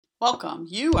Welcome.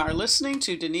 You are listening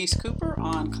to Denise Cooper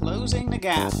on Closing the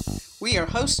Gap. We are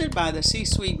hosted by the C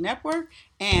Suite Network,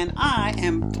 and I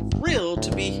am thrilled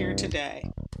to be here today.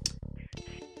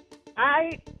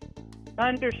 I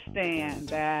understand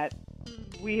that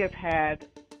we have had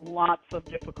lots of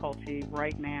difficulty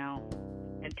right now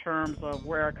in terms of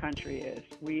where our country is.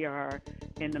 We are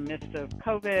in the midst of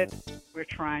COVID. We're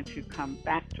trying to come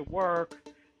back to work.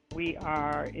 We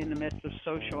are in the midst of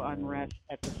social unrest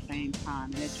at the same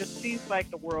time. And it just seems like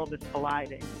the world is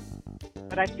colliding.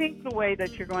 But I think the way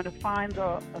that you're going to find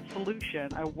a solution,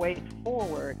 a way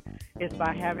forward, is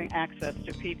by having access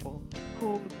to people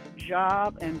whose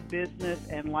job and business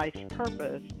and life's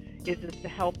purpose is to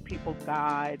help people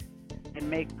guide and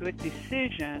make good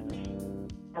decisions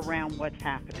around what's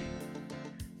happening.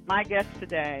 My guest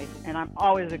today, and I'm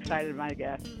always excited about my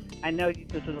guests. I know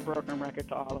this is a broken record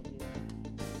to all of you.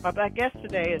 But my guest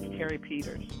today is Terry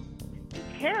Peters.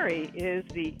 Terry is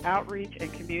the Outreach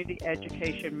and Community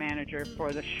Education Manager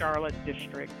for the Charlotte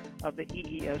District of the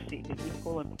EEOC, the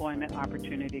Equal Employment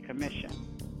Opportunity Commission.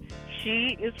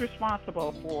 She is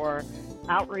responsible for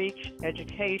outreach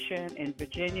education in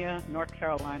Virginia, North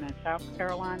Carolina, and South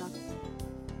Carolina,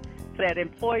 so that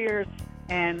employers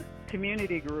and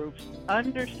community groups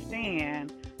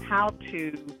understand how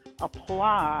to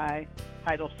apply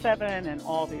Title VII and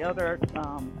all the other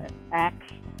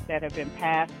acts that have been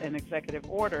passed and executive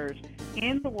orders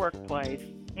in the workplace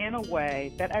in a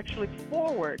way that actually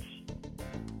forwards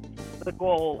the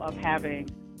goal of having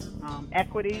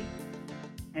equity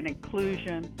and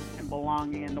inclusion and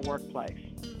belonging in the workplace.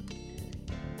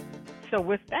 So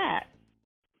with that,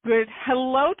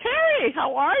 hello, Terry.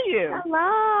 How are you?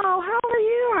 Hello. How are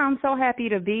you? I'm so happy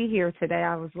to be here today.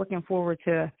 I was looking forward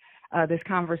to this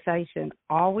conversation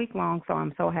all week long, so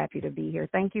I'm so happy to be here.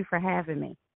 Thank you for having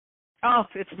me. Oh,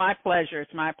 it's my pleasure.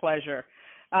 It's my pleasure.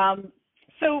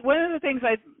 So one of the things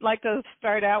I'd like to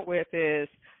start out with is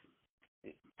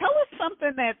tell us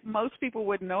something that most people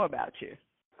wouldn't know about you.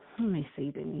 Let me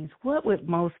see, Denise. What would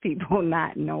most people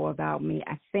not know about me?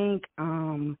 I think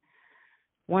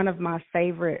one of my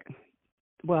favorite,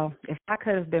 well, if I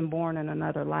could have been born in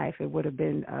another life, it would have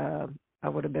been I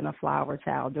would have been a flower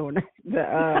child during the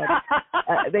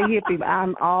hippie.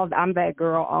 I'm that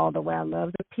girl all the way. I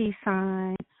love the peace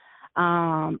sign.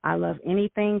 I love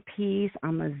anything peace.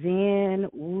 I'm a Zen,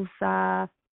 Wusa,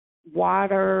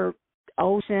 water,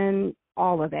 ocean,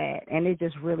 all of that. And it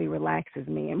just really relaxes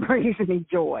me and brings me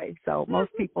joy. So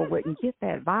most people wouldn't get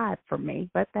that vibe from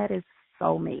me, but that is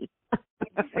so me.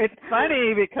 It's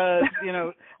funny because,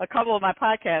 a couple of my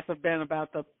podcasts have been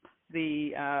about the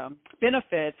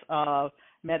benefits of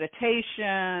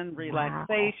meditation,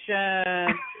 relaxation,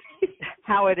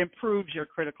 how it improves your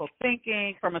critical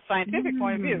thinking from a scientific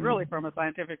point of view, really from a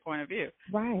scientific point of view.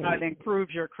 Right. How it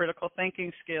improves your critical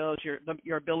thinking skills,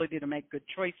 your ability to make good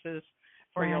choices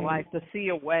for your life, to see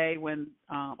a way when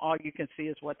all you can see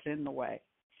is what's in the way.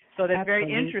 So that's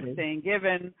very interesting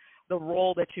given the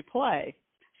role that you play.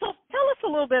 So tell us a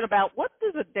little bit about what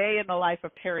does a day in the life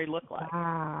of Terry look like?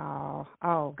 Wow.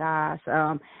 Oh, gosh.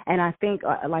 And I think,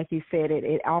 like you said,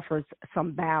 it offers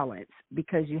some balance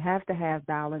because you have to have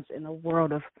balance in a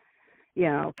world of,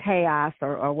 chaos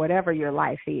or whatever your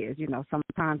life is, some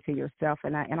time to yourself.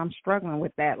 And I'm struggling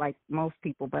with that like most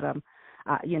people, but,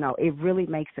 it really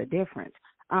makes a difference.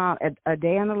 A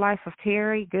day in the life of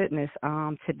Terry, goodness,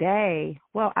 today,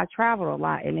 well, I traveled a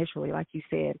lot initially, like you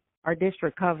said. Our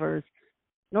district covers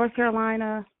North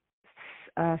Carolina,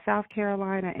 South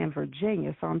Carolina, and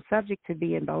Virginia. So I'm subject to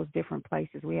be in those different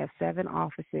places. We have 7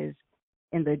 offices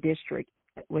in the district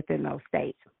within those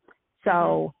states.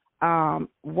 So, I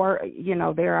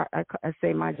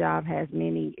say my job has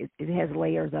it has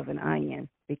layers of an onion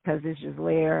because it's just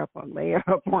layer upon layer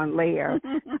upon layer.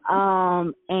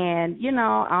 I'm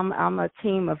a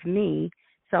team of me.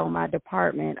 So my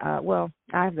department, I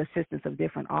have the assistants of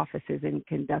different offices in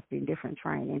conducting different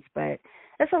trainings, but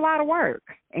it's a lot of work,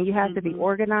 and you have to be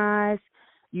organized.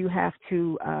 You have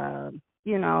to,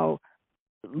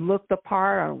 look the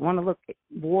part. I want to look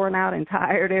worn out and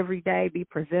tired every day, be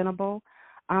presentable.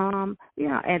 But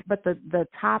the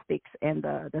topics and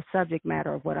the subject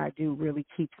matter of what I do really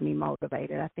keeps me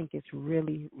motivated. I think it's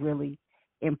really, really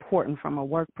important from a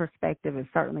work perspective and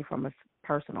certainly from a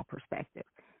personal perspective.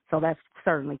 So that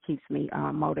certainly keeps me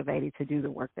motivated to do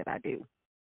the work that I do.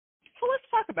 So let's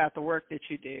talk about the work that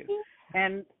you do.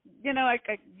 And,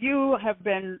 you have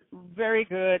been very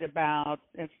good about,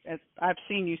 as I've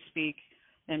seen you speak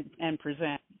and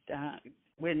present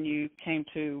when you came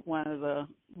to one of the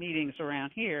meetings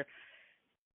around here.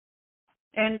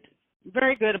 And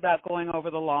very good about going over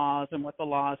the laws and what the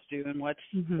laws do and what's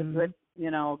the Mhm. good,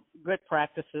 good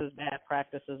practices, bad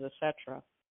practices, etc.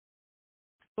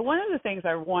 But one of the things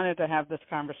I wanted to have this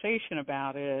conversation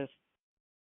about is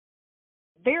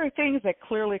there are things that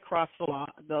clearly cross the law,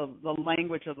 the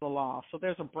language of the law. So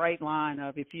there's a bright line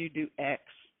of if you do X,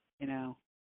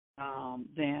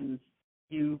 then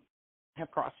you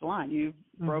have crossed the line. You've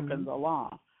broken Mhm. the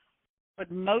law. But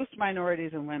most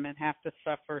minorities and women have to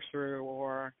suffer through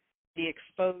or be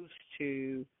exposed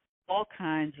to all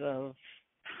kinds of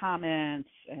comments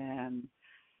and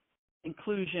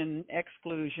inclusion,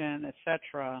 exclusion,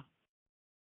 etc.,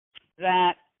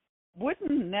 that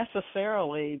wouldn't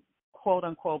necessarily, quote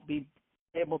unquote, be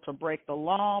able to break the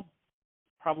law,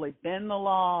 probably bend the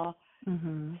law,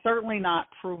 Mhm. certainly not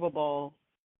provable.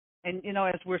 And,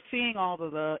 as we're seeing all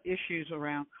of the issues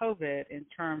around COVID in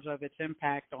terms of its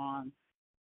impact on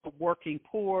the working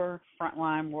poor,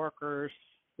 frontline workers,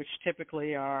 which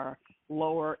typically are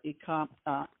lower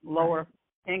Right.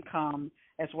 income,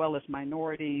 as well as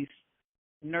minorities,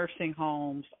 nursing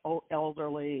homes,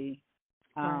 elderly,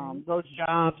 Right. those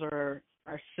jobs are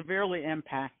severely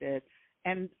impacted.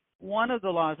 And one of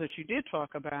the laws that you did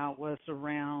talk about was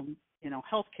around,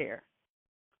 health care.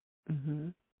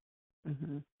 Mhm.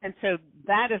 Mhm. And so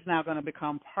that is now going to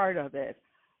become part of it.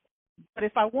 But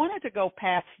if I wanted to go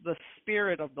past the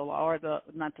spirit of the law, or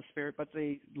not the spirit, but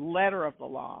the letter of the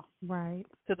law, Right.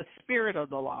 to the spirit of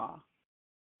the law,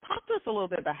 talk to us a little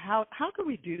bit about how could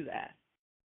we do that?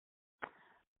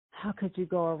 How could you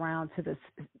go around to this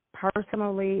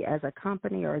personally as a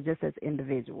company or just as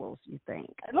individuals, you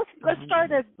think? Let's start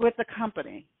with the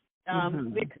company,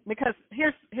 Mhm. because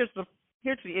here's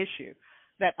the issue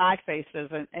that I faced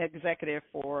as an executive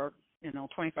for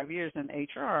 25 years in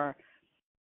HR.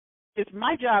 Is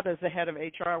my job as the head of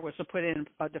HR was to put in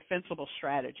a defensible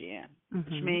strategy in,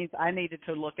 which Mhm. means I needed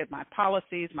to look at my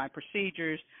policies, my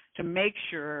procedures, to make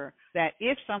sure that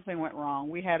if something went wrong,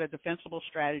 we had a defensible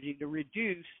strategy to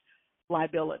reduce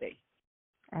liability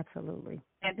Absolutely.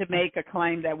 and to make a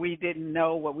claim that we didn't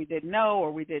know what we didn't know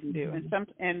or we didn't do.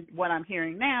 Mhm. And what I'm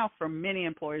hearing now from many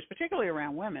employers, particularly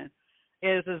around women,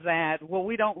 is that, well,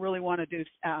 we don't really want to do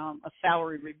a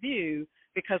salary review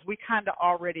because we kind of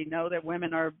already know that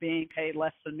women are being paid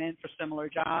less than men for similar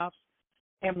jobs,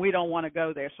 and we don't want to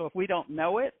go there. So if we don't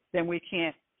know it, then we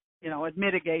can't, it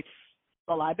mitigates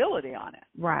the liability on it.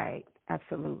 Right.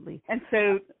 Absolutely. And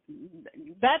so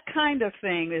that kind of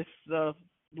thing is the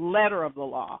letter of the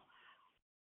law.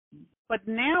 But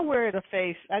now we're at a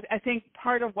phase, I think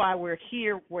part of why we're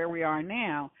here where we are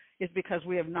now is because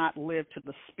we have not lived to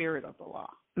the spirit of the law.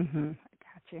 Mhm.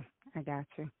 I got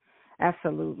you.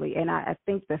 Absolutely. And I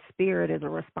think the spirit is a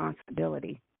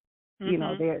responsibility.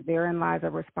 Mm-hmm. Therein lies a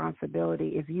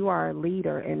responsibility. If you are a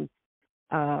leader, and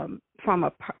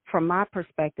from my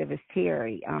perspective as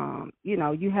Terry,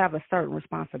 you have a certain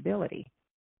responsibility.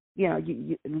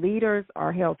 Leaders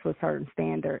are held to a certain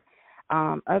standard.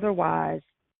 Otherwise,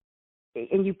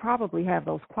 and you probably have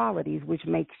those qualities, which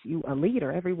makes you a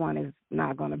leader. Everyone is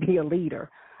not going to be a leader.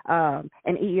 And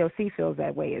EEOC feels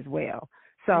that way as well.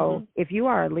 So Mm-hmm. if you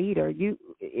are a leader,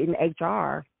 in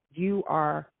HR, you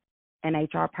are an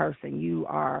HR person. You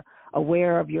are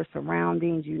aware of your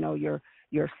surroundings. You know your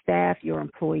staff, your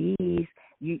employees.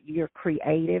 You're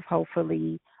creative.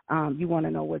 Hopefully, you want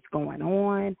to know what's going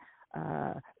on.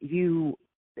 You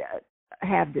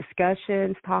have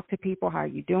discussions, talk to people, how are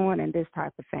you doing, and this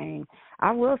type of thing.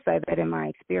 I will say that in my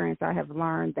experience, I have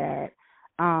learned that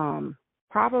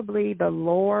probably the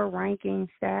lower ranking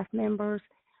staff members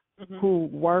Mm-hmm. who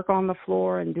work on the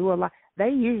floor and do a lot, they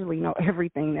usually know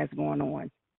everything that's going on.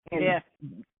 And Yeah.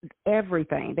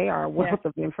 everything. They are a wealth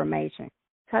of information.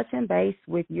 Touching base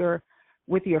with your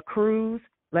crews,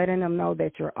 letting them know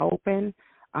that you're open,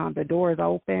 the door is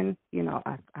open.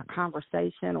 A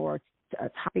conversation or a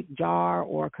topic jar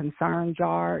or a concern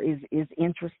jar is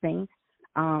interesting.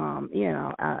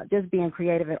 Just being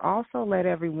creative, and also let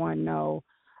everyone know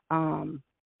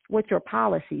what your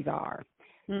policies are.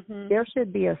 Mm-hmm. There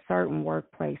should be a certain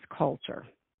workplace culture.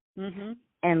 Mm-hmm.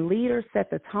 And leaders set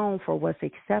the tone for what's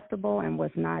acceptable and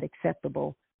what's not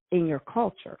acceptable in your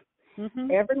culture.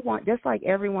 Mm-hmm. Everyone, just like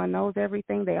everyone knows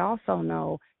everything, they also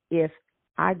know if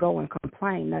I go and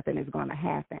complain, nothing is going to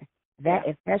happen.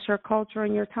 If that's your culture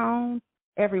and your tone,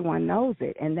 everyone knows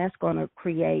it, and that's going to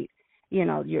create,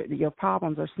 your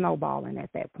problems are snowballing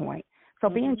at that point. So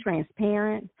being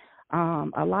transparent.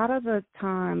 A lot of the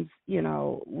times,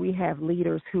 we have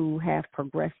leaders who have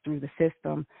progressed through the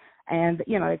system and,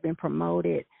 they've been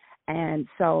promoted. And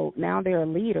so now they're a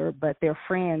leader, but their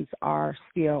friends are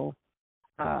still,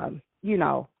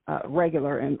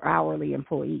 regular and hourly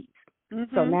employees.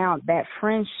 So now that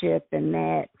friendship and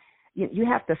that you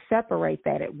have to separate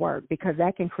that at work, because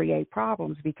that can create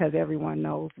problems, because everyone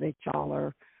knows that y'all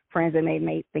are friends and they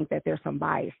may think that there's some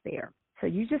bias there. So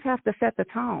you just have to set the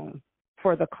tone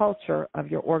for the culture of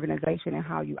your organization and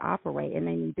how you operate, and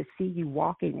they need to see you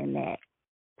walking in that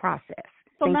process.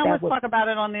 So now let's talk about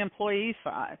it on the employee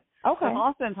side. Okay. So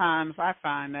oftentimes I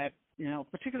find that,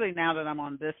 particularly now that I'm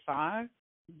on this side,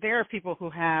 there are people who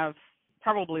have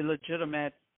probably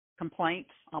legitimate complaints.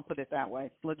 I'll put it that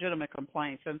way, legitimate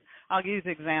complaints. And I'll use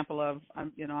the example of,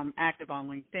 I'm active on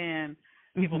LinkedIn.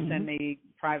 People send me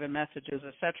private messages,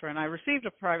 et cetera. And I received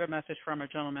a private message from a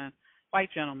gentleman, white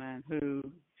gentleman, who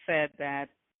said that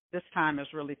this time is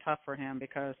really tough for him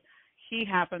because he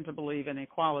happened to believe in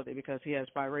equality because he has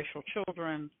biracial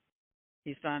children.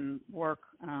 He's done work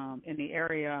in the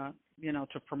area,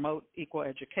 to promote equal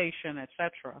education, et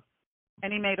cetera.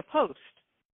 And he made a post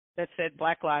that said,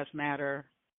 Black Lives Matter.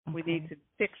 Okay. We need to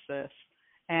fix this.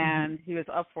 And he was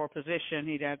up for a position.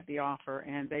 He'd had the offer,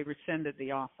 and they rescinded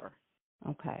the offer.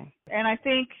 Okay. And I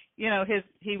think,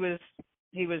 he was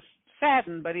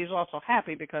saddened, but he's also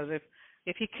happy, because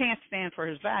if he can't stand for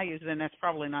his values, then that's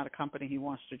probably not a company he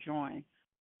wants to join.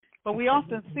 But we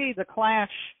often see the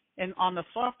clash on the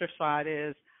softer side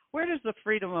is, where does the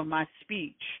freedom of my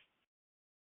speech,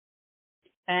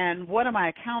 and what am I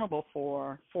accountable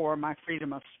for my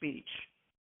freedom of speech?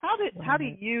 How do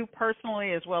you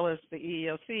personally, as well as the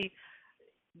EEOC,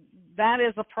 that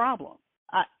is a problem.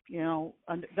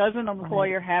 Does an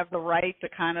employer have the right to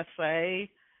kind of say,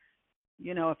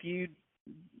 if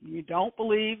you don't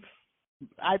believe,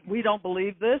 we don't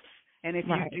believe this, and if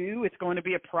you do, it's going to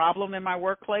be a problem in my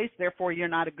workplace, therefore you're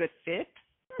not a good fit?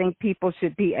 I think people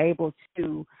should be able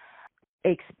to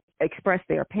express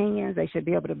their opinions. They should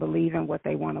be able to believe in what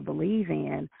they want to believe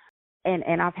in.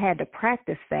 And I've had to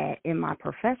practice that in my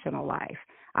professional life.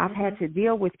 I've had to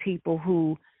deal with people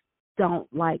who don't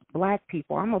like Black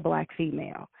people. I'm a Black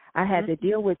female. I had to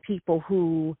deal with people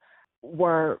who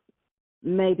were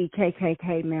maybe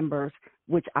KKK members,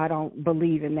 which I don't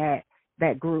believe in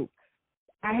that group.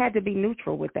 I had to be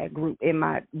neutral with that group in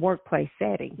my workplace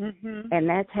setting. And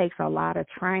that takes a lot of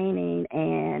training,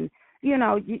 and,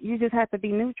 you just have to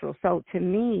be neutral. So to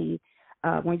me,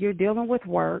 when you're dealing with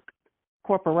work,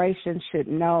 corporations should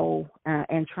know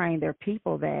and train their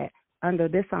people that under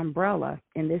this umbrella,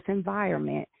 in this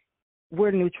environment,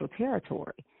 we're neutral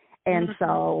territory. And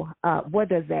so what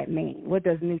does that mean? What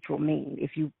does neutral mean?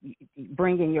 If you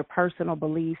bring in your personal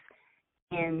beliefs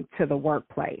into the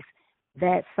workplace,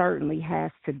 that certainly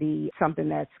has to be something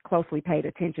that's closely paid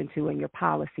attention to in your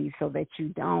policies, so that you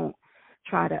don't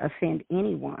try to offend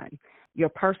anyone. Your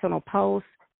personal posts,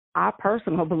 I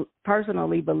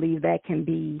personally believe that can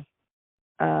be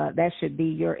that should be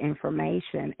your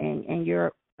information and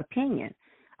your opinion.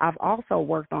 I've also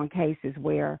worked on cases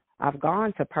where I've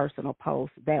gone to personal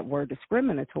posts that were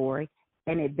discriminatory,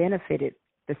 and it benefited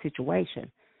the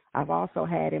situation. I've also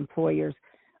had employers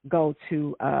go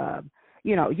to,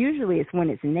 usually it's when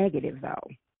it's negative, though,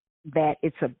 that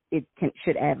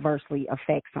should adversely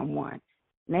affect someone.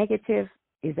 Negative,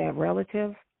 is that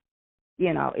relative?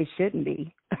 It shouldn't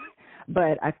be.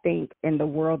 But I think in the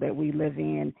world that we live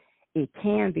in, it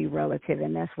can be relative,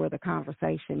 and that's where the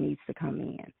conversation needs to come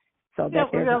in. So that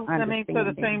there's an understanding. So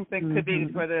the same thing could be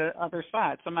for the other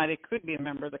side. Somebody could be a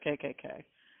member of the KKK,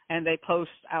 and they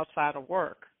post outside of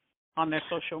work on their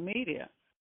social media.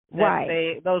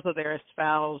 Those are their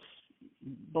espoused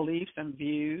beliefs and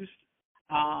views,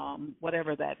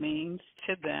 whatever that means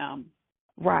to them.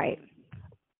 Right.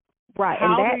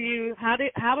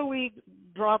 How do we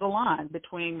draw the line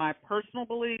between my personal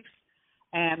beliefs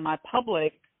and my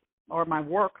public or my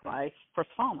work life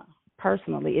persona?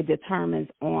 Personally, it determines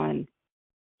on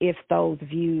if those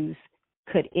views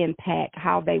could impact,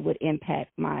 how they would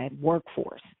impact my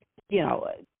workforce.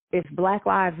 If Black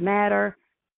Lives Matter,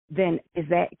 then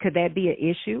could that be an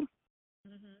issue?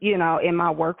 In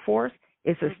my workforce,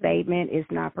 it's a statement. It's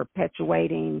not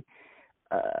perpetuating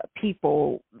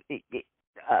people,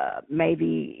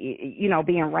 maybe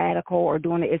being radical or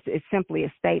doing it. It's simply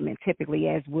a statement, typically,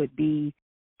 as would be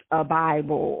a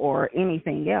Bible or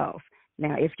anything else.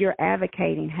 Now, if you're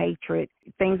advocating hatred,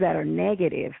 things that are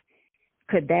negative,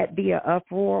 could that be an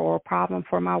uproar or a problem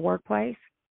for my workplace?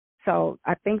 So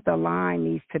I think the line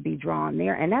needs to be drawn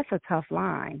there, and that's a tough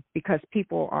line because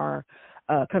people are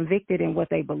convicted in what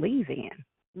they believe in.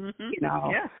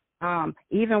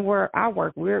 Even where I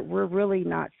work, we're really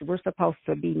not. We're supposed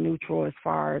to be neutral as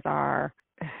far as our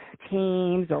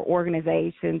teams or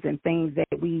organizations and things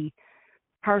that we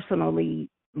personally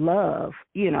love,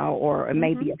 or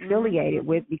may be affiliated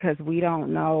with, because we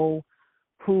don't know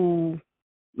who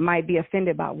might be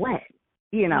offended by what,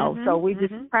 so we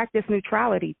just practice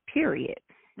neutrality, period.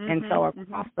 And so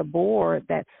across the board,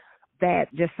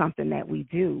 that's just something that we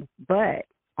do. But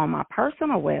on my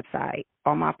personal website,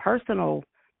 on my personal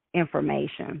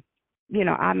information,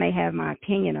 I may have my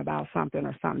opinion about something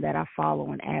or something that I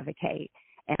follow and advocate.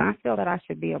 And I feel that I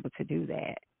should be able to do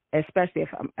that, especially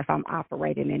if I'm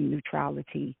operating in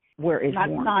neutrality where it's not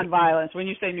warranted. Nonviolence. When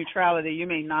you say neutrality, you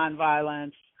mean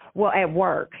nonviolence. Well, at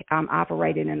work, I'm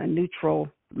operating in a neutral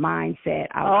mindset.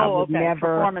 I would okay. never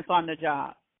Performance on the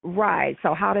job. Right.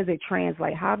 So how does it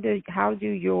translate? How do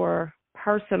your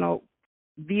personal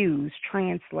views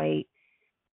translate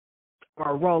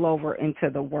or roll over into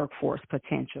the workforce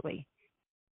potentially?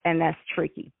 And that's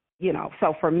tricky,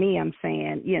 So for me, I'm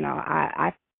saying,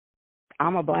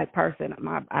 I'm a Black person.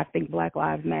 I think Black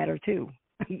Lives Matter too.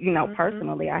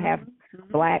 Personally, I have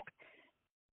Black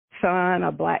son,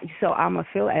 so I'm a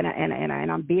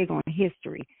and I'm big on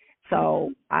history.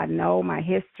 So I know my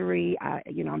history.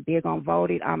 I'm big on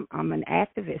voting. I'm an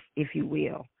activist, if you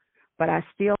will, but I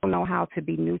still know how to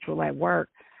be neutral at work.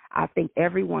 I think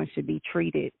everyone should be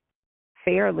treated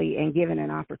fairly and given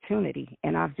an opportunity,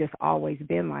 and I've just always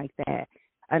been like that.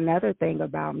 Another thing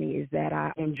about me is that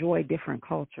I enjoy different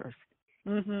cultures.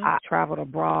 I traveled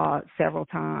abroad several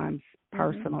times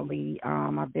personally.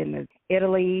 I've been to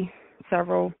Italy,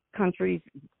 several countries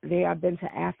there. I've been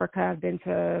to Africa. I've been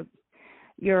to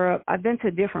Europe. I've been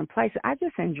to different places. I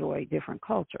just enjoy different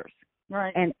cultures.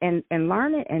 Right. And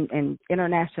learning and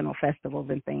international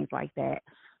festivals and things like that.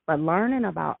 But learning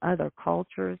about other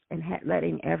cultures and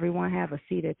letting everyone have a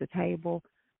seat at the table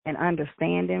and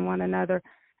understanding one another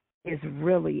is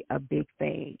really a big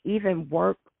thing. Even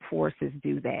workforces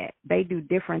do that. They do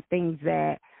different things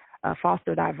that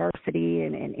foster diversity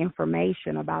and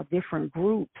information about different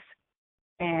groups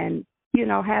and,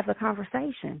 have a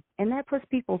conversation. And that puts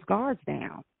people's guards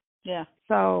down. Yeah.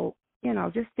 So,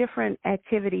 just different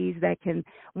activities that can,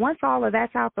 once all of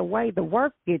that's out the way, the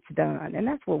work gets done. And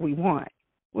that's what we want.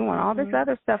 We want all this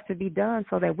other stuff to be done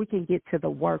so that we can get to the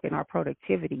work and our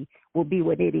productivity will be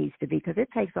what it needs to be, because it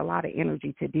takes a lot of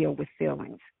energy to deal with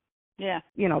feelings. Yeah.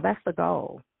 That's the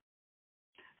goal.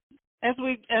 As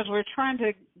we're trying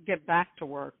to get back to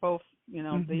work, both,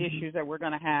 the issues that we're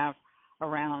going to have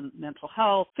around mental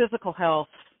health, physical health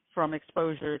from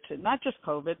exposure to not just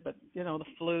COVID, but, the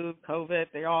flu, COVID,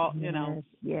 they all,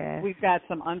 yes. We've got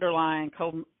some underlying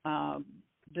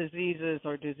diseases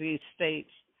or disease states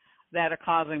that are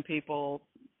causing people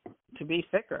to be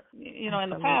sicker. In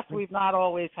the past, we've not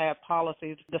always had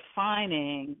policies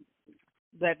defining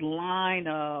that line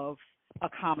of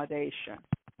accommodation.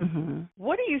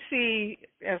 What do you see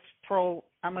as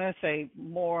I'm going to say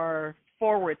more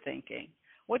forward-thinking?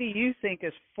 What do you think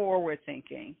is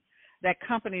forward-thinking that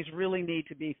companies really need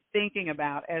to be thinking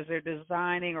about as they're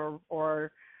designing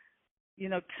or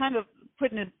kind of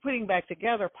putting back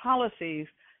together policies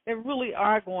that really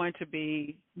are going to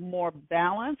be more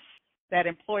balanced, that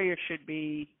employers should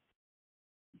be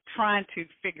trying to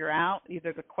figure out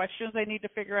either the questions they need to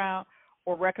figure out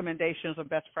or recommendations of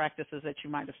best practices that you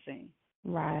might have seen?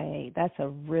 Right. That's a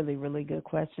really, really good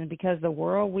question, because the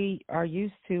world we are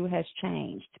used to has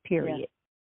changed, period. Yeah.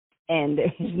 And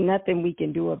there's nothing we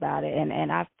can do about it.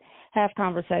 And I have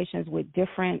conversations with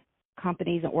different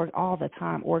companies and all the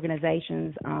time,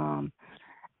 organizations,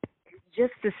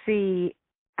 just to see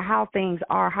how things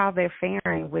are, how they're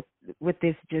faring with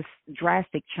this just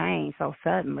drastic change so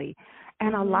suddenly.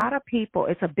 And a lot of people,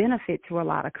 it's a benefit to a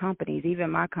lot of companies. Even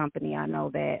my company, I know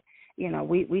that,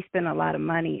 we spend a lot of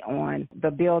money on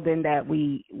the building that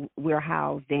we're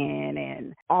housed in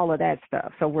and all of that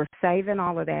stuff. So we're saving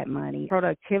all of that money.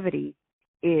 Productivity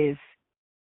is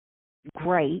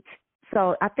great.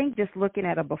 So I think just looking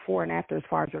at a before and after as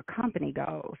far as your company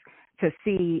goes to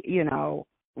see,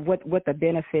 what the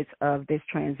benefits of this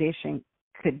transition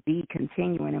could be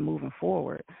continuing and moving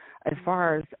forward. As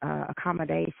far as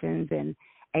accommodations and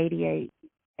 88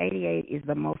 is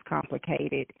the most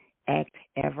complicated act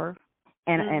ever.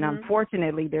 And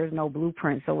unfortunately, there's no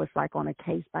blueprint. So it's like on a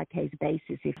case-by-case basis,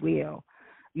 if you will.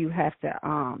 You have to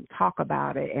talk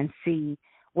about it and see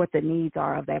what the needs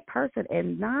are of that person.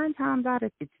 And 9 times out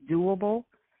of 10, it's doable.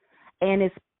 And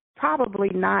it's probably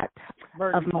not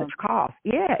of much cost.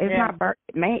 Yeah, it's not,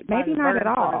 maybe not at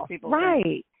all.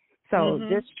 Right. So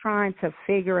just trying to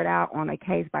figure it out on a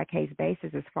case-by-case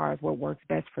basis as far as what works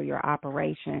best for your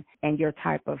operation and your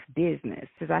type of business.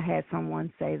 Because I had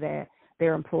someone say that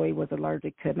their employee was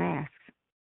allergic to masks,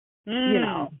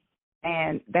 and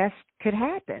that could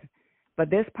happen. But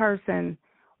this person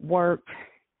worked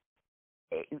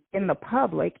in the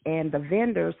public, and the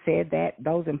vendors said that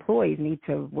those employees need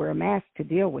to wear a mask to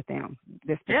deal with them.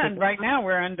 And right now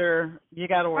we're under, you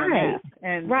got to wear a mask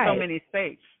in so many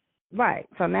states. Right.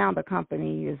 So now the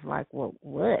company is like, well,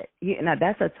 what? Now,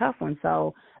 that's a tough one.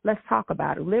 So let's talk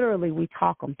about it. Literally, we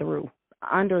talk them through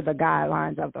under the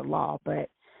guidelines of the law. But,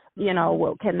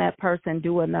 well, can that person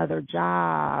do another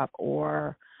job?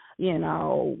 Or,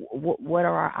 what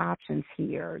are our options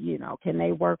here? Can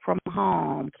they work from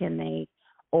home? Can they,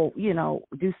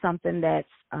 do something that's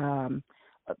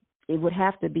it would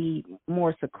have to be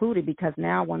more secluded, because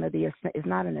now one of it's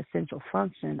not an essential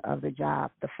function of the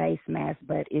job, the face mask,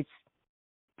 but it's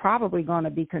probably going to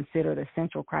be considered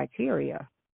essential criteria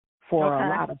for a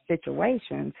lot of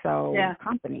situations. So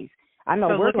companies, I know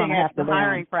we're going to have to wear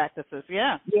hiring practices.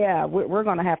 Yeah, we're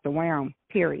going to have to wear them.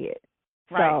 Period.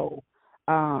 Right. So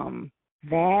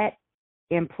that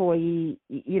employee,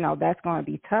 that's going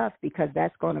to be tough, because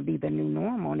that's going to be the new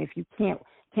normal. And if you can't,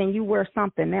 can you wear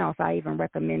something else? I even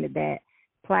recommended that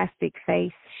plastic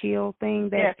face shield thing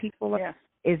that people are.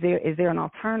 Is there an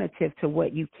alternative to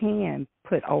what you can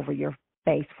put over your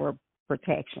face for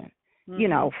protection?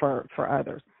 For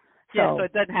others. So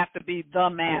it doesn't have to be the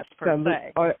mask per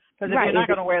se. Because if you're not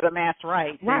going to wear the mask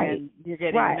then you're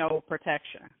getting no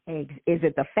protection. Is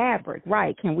it the fabric?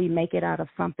 Right. Can we make it out of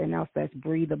something else that's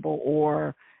breathable,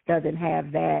 or doesn't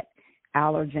have that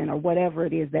allergen or whatever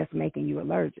it is that's making you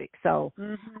allergic? So,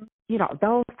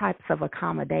 those types of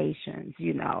accommodations,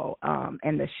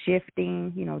 and the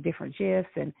shifting, different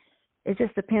shifts, and it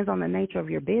just depends on the nature of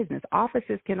your business.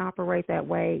 Offices can operate that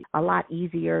way a lot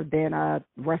easier than a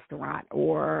restaurant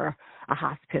or a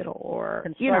hospital or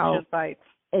construction sites.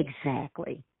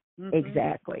 Exactly.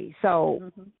 Exactly.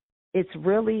 So it's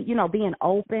really, being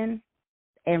open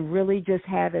and really just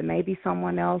having maybe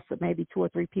someone else, maybe 2 or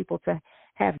 3 people to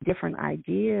have different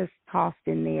ideas tossed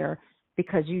in there,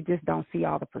 because you just don't see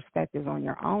all the perspectives on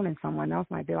your own, and someone else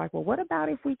might be like, well, what about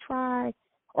if we try,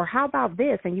 or how about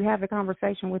this? And you have a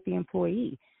conversation with the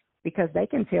employee, because they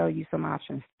can tell you some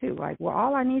options too. Like, well,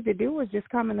 all I need to do is just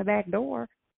come in the back door.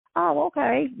 Oh,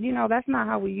 okay. That's not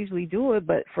how we usually do it,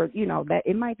 but for, that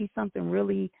it might be something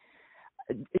really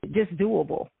just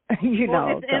doable, And you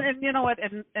know what?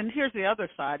 And here's the other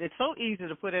side. It's so easy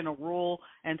to put in a rule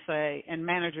and say, and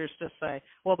managers just say,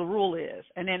 well, the rule is,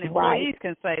 and then employees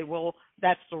can say, well,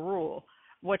 that's the rule.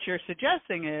 What you're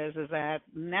suggesting is that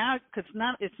now, because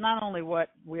it's not only what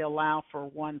we allow for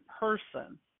one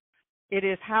person, it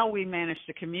is how we manage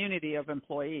the community of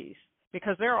employees,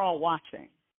 because they're all watching.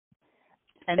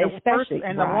 And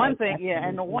the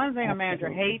one thing a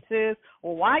manager hates is,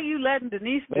 well, why are you letting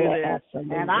Denise do this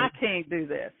and I can't do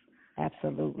this?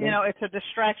 Absolutely. It's a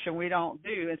distraction we don't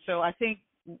do. And so I think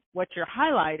what you're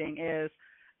highlighting is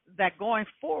that going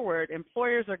forward,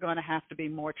 employers are going to have to be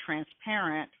more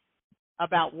transparent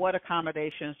about what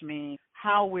accommodations mean,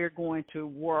 how we're going to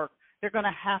work. They're going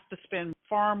to have to spend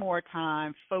far more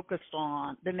time focused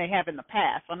on than they have in the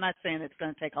past. I'm not saying it's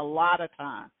going to take a lot of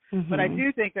time, but I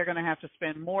do think they're going to have to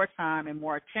spend more time and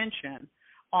more attention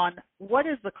on what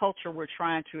is the culture we're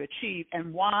trying to achieve,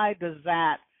 and why does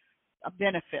that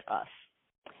benefit us,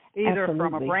 either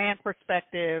from a brand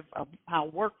perspective, of how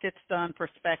work gets done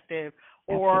perspective,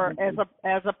 or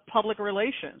as a public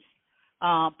relations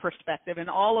perspective. And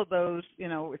all of those,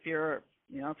 if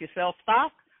you sell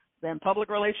stock, then public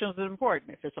relations is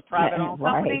important. If it's a private-owned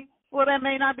company, well, that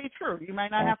may not be true. You may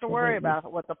not have to worry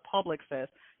about what the public says.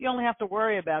 You only have to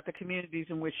worry about the communities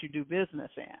in which you do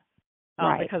business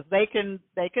in, because they can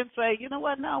say, you know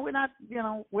what, no,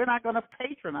 we're not going to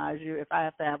patronize you if I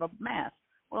have to have a mask.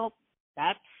 Well,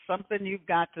 that's something you've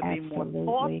got to be more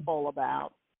thoughtful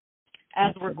about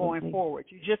as we're going forward.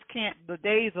 You just can't. The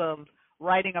days of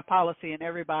writing a policy and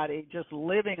everybody just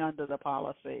living under the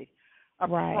policy are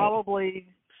probably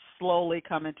slowly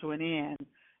coming to an end.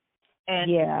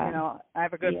 And, I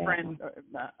have a good friend,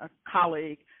 a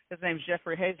colleague, his name's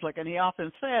Jeffrey Hazlick, and he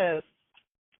often says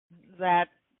that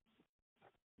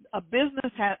a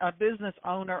business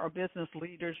owner or business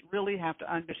leaders really have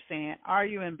to understand, are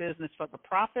you in business for the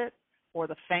profit or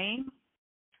the fame,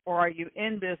 or are you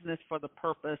in business for the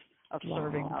purpose of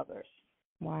serving others?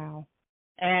 Wow.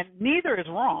 And neither is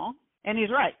wrong, and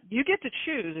he's right. You get to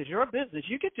choose. It's your business.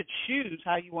 You get to choose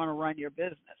how you want to run your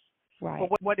business. Right.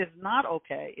 But what is not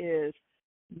okay is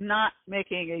not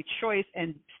making a choice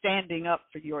and standing up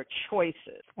for your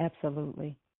choices.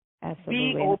 Absolutely.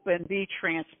 Be open, be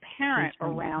transparent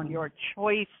around your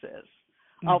choices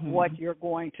of what you're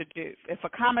going to do. If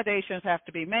accommodations have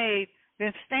to be made,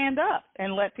 then stand up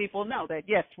and let people know that,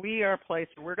 yes, we are a place,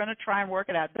 we're going to try and work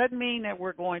it out. Doesn't mean that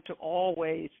we're going to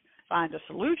always find a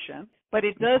solution, but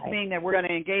it does Right. mean that we're going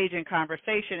to engage in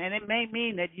conversation, and it may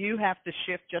mean that you have to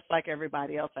shift just like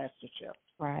everybody else has to shift.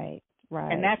 Right.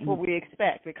 Right. And that's what we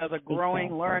expect, because a growing,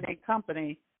 Exactly. learning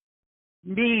company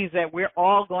means that we're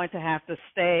all going to have to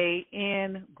stay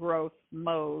in growth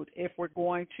mode if we're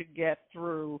going to get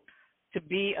through to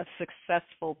be a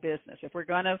successful business, if we're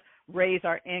going to raise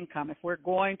our income, if we're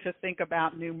going to think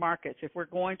about new markets, if we're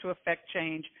going to affect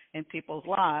change in people's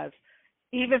lives,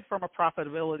 even from a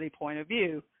profitability point of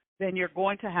view, then you're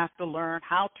going to have to learn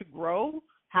how to grow,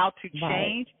 how to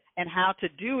change, and how to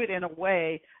do it in a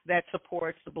way that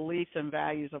supports the beliefs and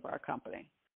values of our company.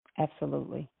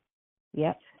 Absolutely.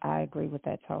 Yep, I agree with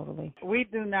that totally. We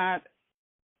do not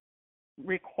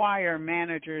require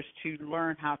managers to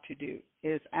learn how to do,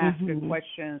 is ask good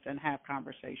questions and have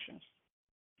conversations.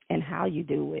 And how you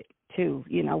do it too.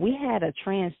 You know, we had a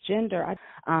transgender,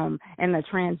 and the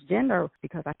transgender,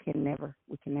 because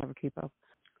we can never keep up.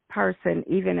 Person,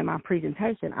 even in my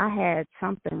presentation, I had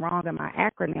something wrong in my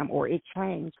acronym, or it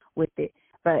changed with it.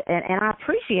 But and I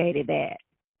appreciated that.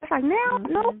 It's like now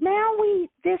we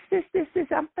this.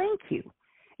 Thank you.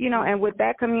 You know, and with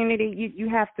that community, you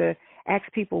have to ask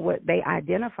people what they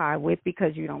identify with,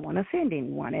 because you don't want to offend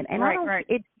anyone. And right.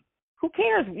 Who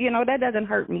cares? You know, that doesn't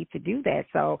hurt me to do that.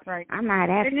 So right. I'm not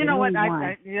asking. And you know what?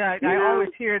 anyone. I always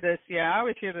hear this. Yeah, I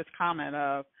always hear this comment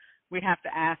of, we have to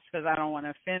ask because I don't want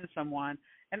to offend someone.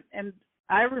 And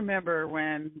I remember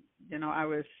when, you know, I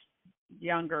was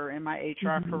younger in my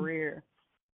HR career,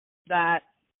 that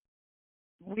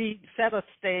we set a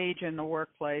stage in the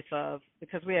workplace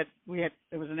because we had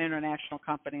it was an international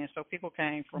company, and so people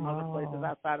came from other places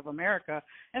outside of America,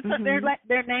 and so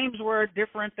their names were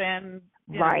different than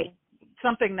you know,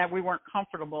 something that we weren't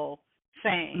comfortable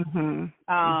saying.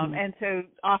 And so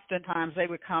oftentimes they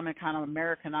would come and kind of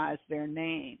Americanize their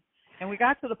name. And we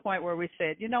got to the point where we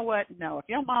said, you know what? No, if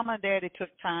your mama and daddy took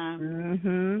time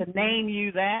to name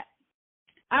you that,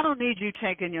 I don't need you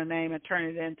taking your name and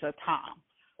turning it into Tom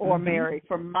or Mary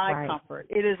for my comfort.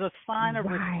 It is a sign of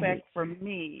respect for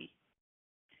me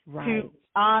to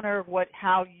honor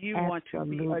how you want to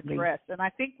be addressed. And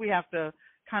I think we have to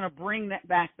kind of bring that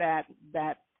back,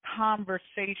 that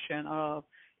conversation of,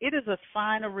 it is a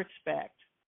sign of respect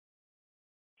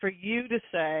for you to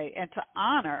say and to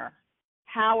honor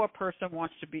how a person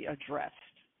wants to be addressed,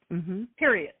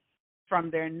 period,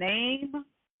 from their name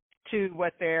to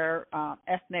what their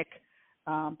ethnic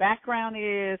background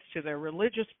is, to their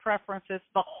religious preferences,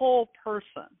 the whole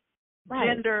person,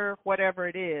 gender, whatever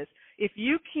it is. If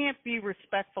you can't be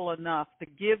respectful enough to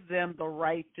give them the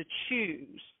right to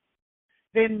choose,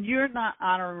 then you're not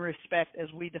honoring respect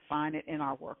as we define it in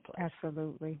our workplace.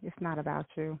 Absolutely. It's not about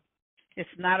you. It's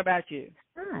not about you.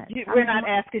 It's We're not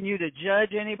asking you to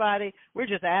judge anybody. We're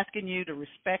just asking you to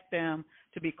respect them,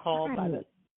 to be called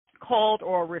called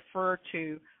or referred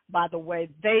to by the way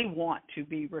they want to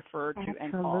be referred to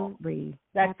and called.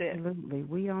 That's it. Absolutely.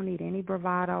 We don't need any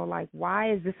bravado. Like,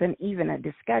 why is this even a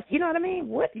discussion? You know what I mean?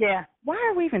 Yeah. Why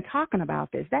are we even talking about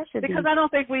this? That should because I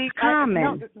don't think we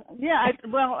common.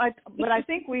 But I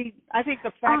think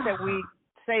the fact that we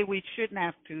say we shouldn't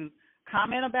have to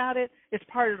comment about it is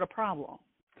part of the problem,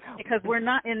 because we're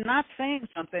not saying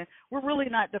something, we're really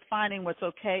not defining what's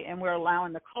okay, and we're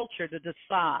allowing the culture to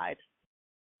decide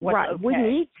what's okay. We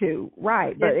need to,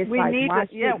 but it's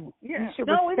you should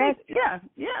respect.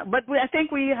 But I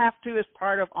think we have to, as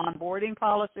part of onboarding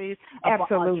policies,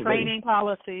 absolutely, training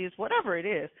policies, whatever it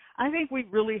is. I think we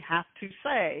really have to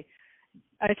say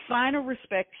a sign of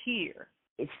respect here.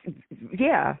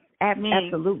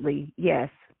 Absolutely, yes.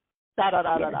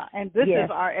 And this is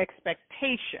our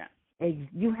expectation.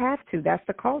 You have to. That's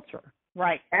the culture.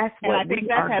 Right. That's what and I think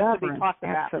that has to be talked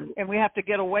about. Absolutely. And we have to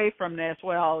get away from this.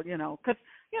 Well, because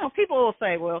people will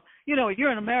say, well,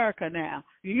 you're in America now.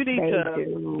 You need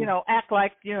to, act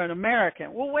like you're an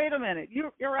American. Well, wait a minute.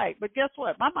 You're right. But guess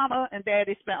what? My mama and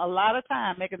daddy spent a lot of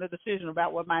time making the decision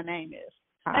about what my name is.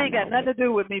 It ain't got nothing to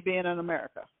do with me being in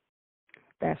America.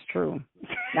 That's true.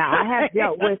 Now, I have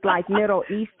dealt with like Middle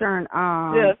Eastern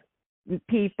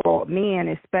people,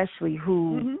 men especially,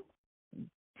 who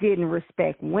didn't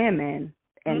respect women,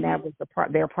 and that was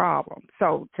their problem.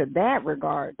 So to that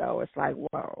regard, though, it's like,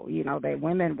 whoa, they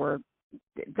women were.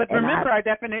 But remember our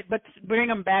definition. But bring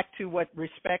them back to what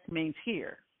respect means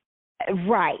here.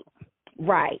 Right.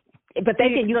 But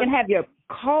you can have your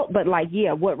cult, but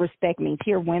what respect means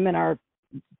here, women are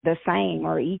the same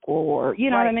or equal, or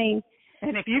you know what I mean.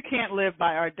 And if you can't live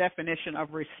by our definition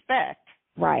of respect,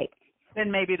 then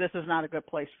maybe this is not a good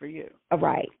place for you.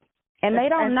 Right. And they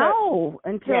don't know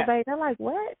until they're like,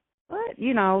 what?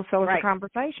 So it's a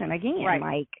conversation again.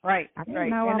 Right. I didn't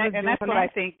know and that's what I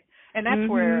think And that's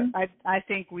where I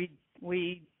think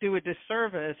we do a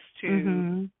disservice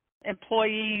to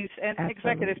employees and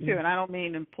executives too. And I don't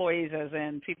mean employees as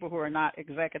in people who are not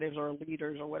executives or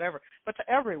leaders or whatever, but to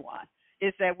everyone,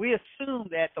 is that we assume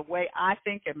that the way I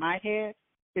think in my head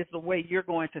is the way you're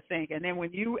going to think. And then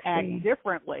when you act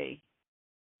differently,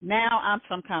 now I'm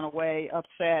some kind of way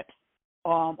upset,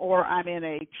 or I'm in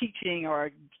a teaching or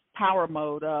a power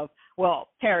mode of, well,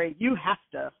 Terry, you have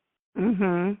to.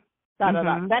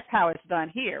 That's how it's done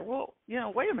here. Well,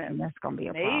 wait a minute. That's going to be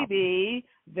a Maybe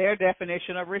their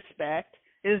definition of respect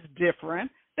is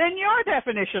different than your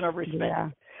definition of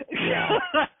respect.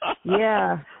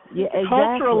 Yeah, exactly.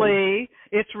 Culturally,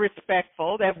 it's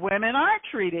respectful that women aren't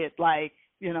treated like,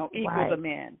 equal to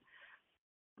men.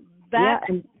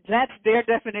 That's their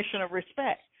definition of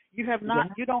respect. You have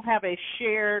not. You don't have a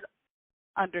shared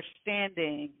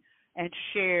understanding and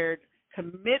shared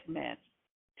commitment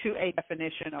to a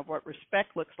definition of what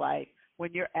respect looks like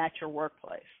when you're at your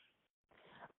workplace.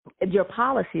 Your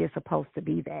policy is supposed to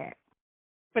be that.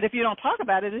 But if you don't talk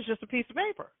about it, it's just a piece of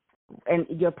paper. And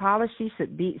your policy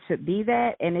should be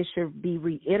that, and it should be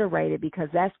reiterated, because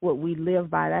that's what we live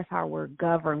by. That's how we're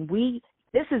governed.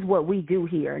 This is what we do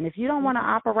here. And if you don't want to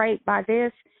operate by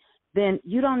this, then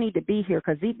you don't need to be here,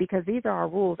 because these are our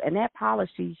rules. And that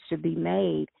policy should be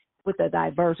made with a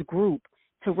diverse group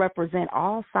to represent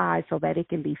all sides so that it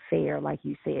can be fair, like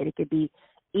you said. It could be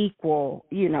equal.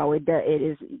 It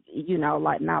is,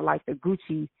 like not like the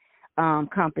Gucci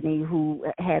company who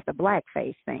had the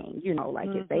blackface thing.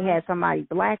 If they had somebody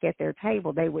black at their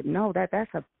table, they would know that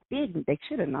that's they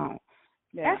should have known.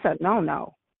 Yeah. That's a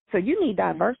no-no. So you need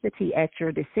diversity at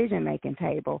your decision-making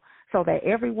table so that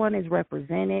everyone is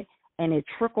represented and it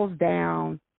trickles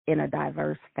down in a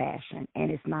diverse fashion and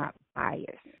it's not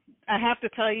biased. I have to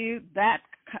tell you that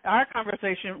our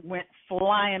conversation went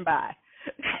flying by.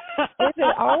 Is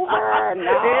it over?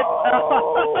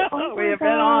 No. We have been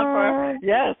on for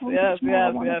yes.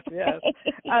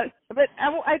 But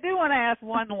I do want to ask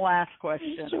one last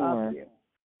question of you.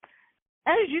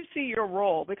 As you see your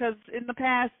role, because in the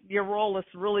past your role has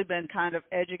really been kind of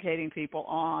educating people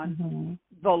on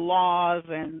the laws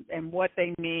and what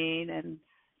they mean and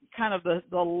kind of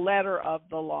the letter of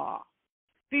the law.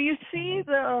 Do you see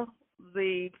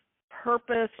the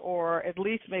purpose, or at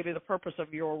least maybe the purpose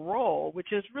of your role,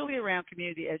 which is really around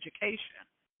community education,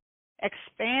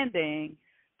 expanding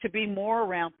to be more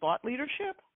around thought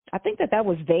leadership? I think that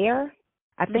was there.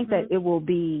 I think that it will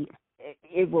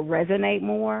resonate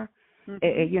more.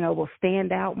 It will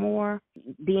stand out more,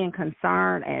 being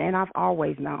concerned. And I've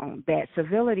always known that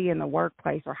civility in the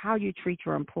workplace, or how you treat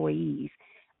your employees,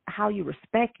 how you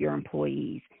respect your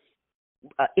employees,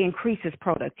 increases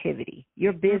productivity.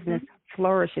 Your business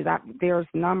flourishes. There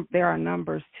are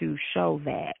numbers to show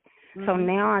that. So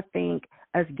now I think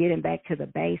us getting back to the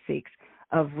basics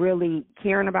of really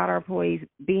caring about our employees,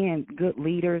 being good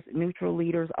leaders, neutral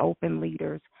leaders, open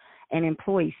leaders, and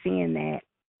employees seeing that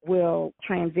will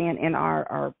transcend in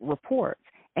our reports.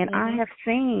 And I have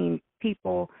seen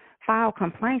people file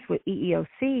complaints with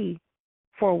EEOC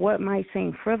for what might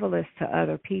seem frivolous to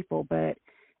other people, but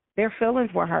their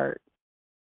feelings were hurt.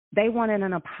 They wanted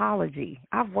an apology.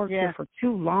 I've worked here for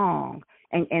too long,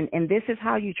 and this is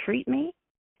how you treat me.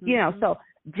 So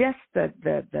just the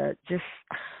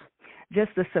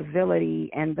civility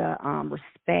and the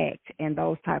respect and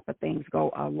those type of things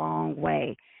go a long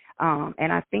way.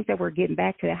 And I think that we're getting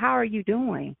back to that. How are you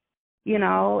doing?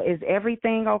 Is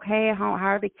everything okay at home?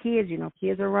 How are the kids?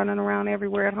 Kids are running around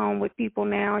everywhere at home with people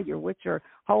now. You're with your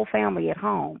whole family at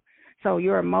home. So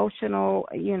your emotional,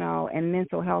 and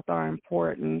mental health are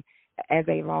important, as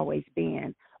they've always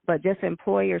been. But just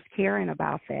employers caring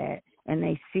about that, and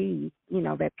they see,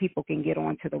 that people can get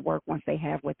on to the work once they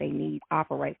have what they need,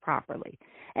 operate properly.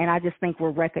 And I just think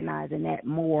we're recognizing that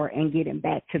more and getting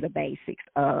back to the basics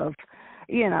of,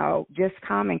 just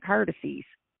common courtesies.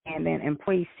 And then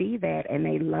employees see that and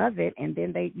they love it, and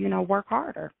then they, work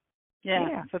harder.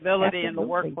 Yeah, civility in the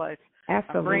workplace.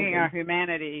 Absolutely. Bringing our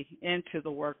humanity into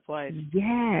the workplace.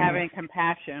 Yes. Having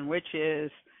compassion, which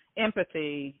is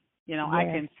empathy. I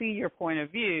can see your point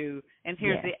of view, and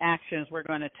here's the actions we're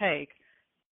going to take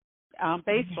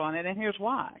based on it, and here's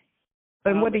why.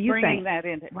 And what do you bringing think? That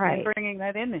into, right. Bringing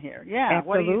that into here. Yeah.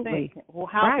 Absolutely. What do you think? Well,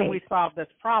 how can we solve this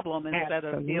problem instead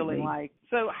of feeling like?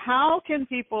 So how can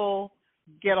people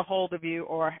get a hold of you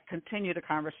or continue the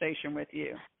conversation with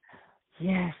you?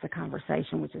 Yes, the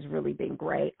conversation, which has really been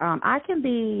great. I can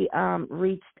be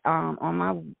reached on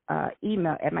my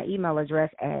email, at my email address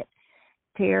at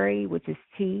Terry, which is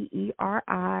TERI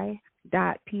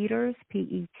 .Peters,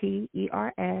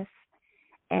 PETERS,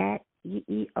 at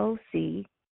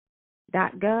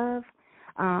c-suite.gov.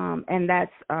 And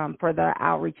that's for the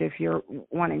outreach if you're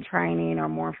wanting training or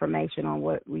more information on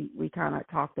what we kind of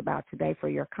talked about today for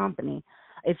your company.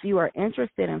 If you are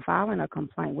interested in filing a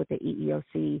complaint with the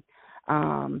EEOC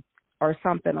or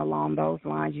something along those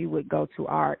lines, you would go to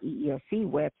our EEOC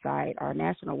website, our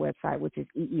national website, which is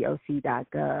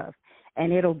eeoc.gov,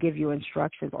 and it'll give you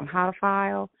instructions on how to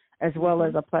file, as well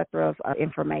as a plethora of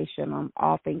information on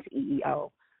all things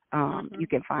EEO. You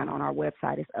can find on our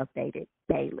website. It's updated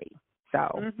daily.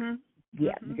 So,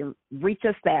 you can reach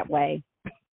us that way.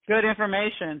 Good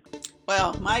information.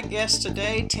 Well, my guest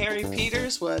today, Terry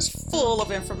Peters, was full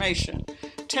of information.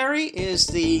 Terry is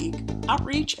the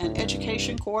Outreach and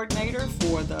Education Coordinator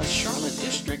for the Charlotte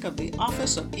District of the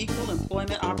Office of Equal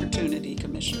Employment Opportunity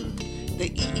Commission, the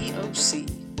EEOC.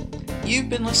 You've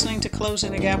been listening to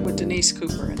Closing the Gap with Denise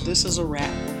Cooper, and this is a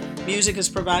wrap. Music is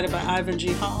provided by Ivan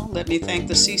G. Hall. Let me thank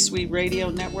the C-Suite Radio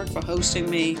Network for hosting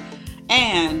me,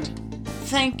 and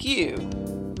thank you.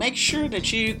 Make sure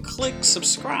that you click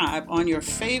subscribe on your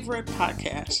favorite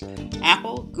podcast,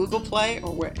 Apple, Google Play,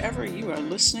 or wherever you are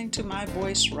listening to my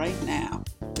voice right now.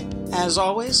 As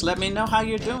always, let me know how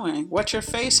you're doing, what you're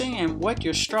facing, and what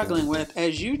you're struggling with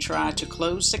as you try to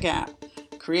close the gap,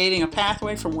 creating a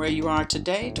pathway from where you are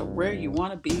today to where you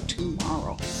want to be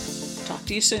tomorrow. Talk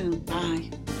to you soon. Bye.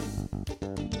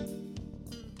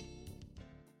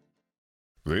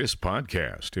 This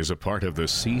podcast is a part of the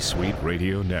C-Suite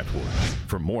Radio Network.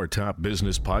 For more top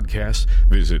business podcasts,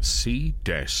 visit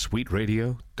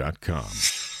c-suiteradio.com.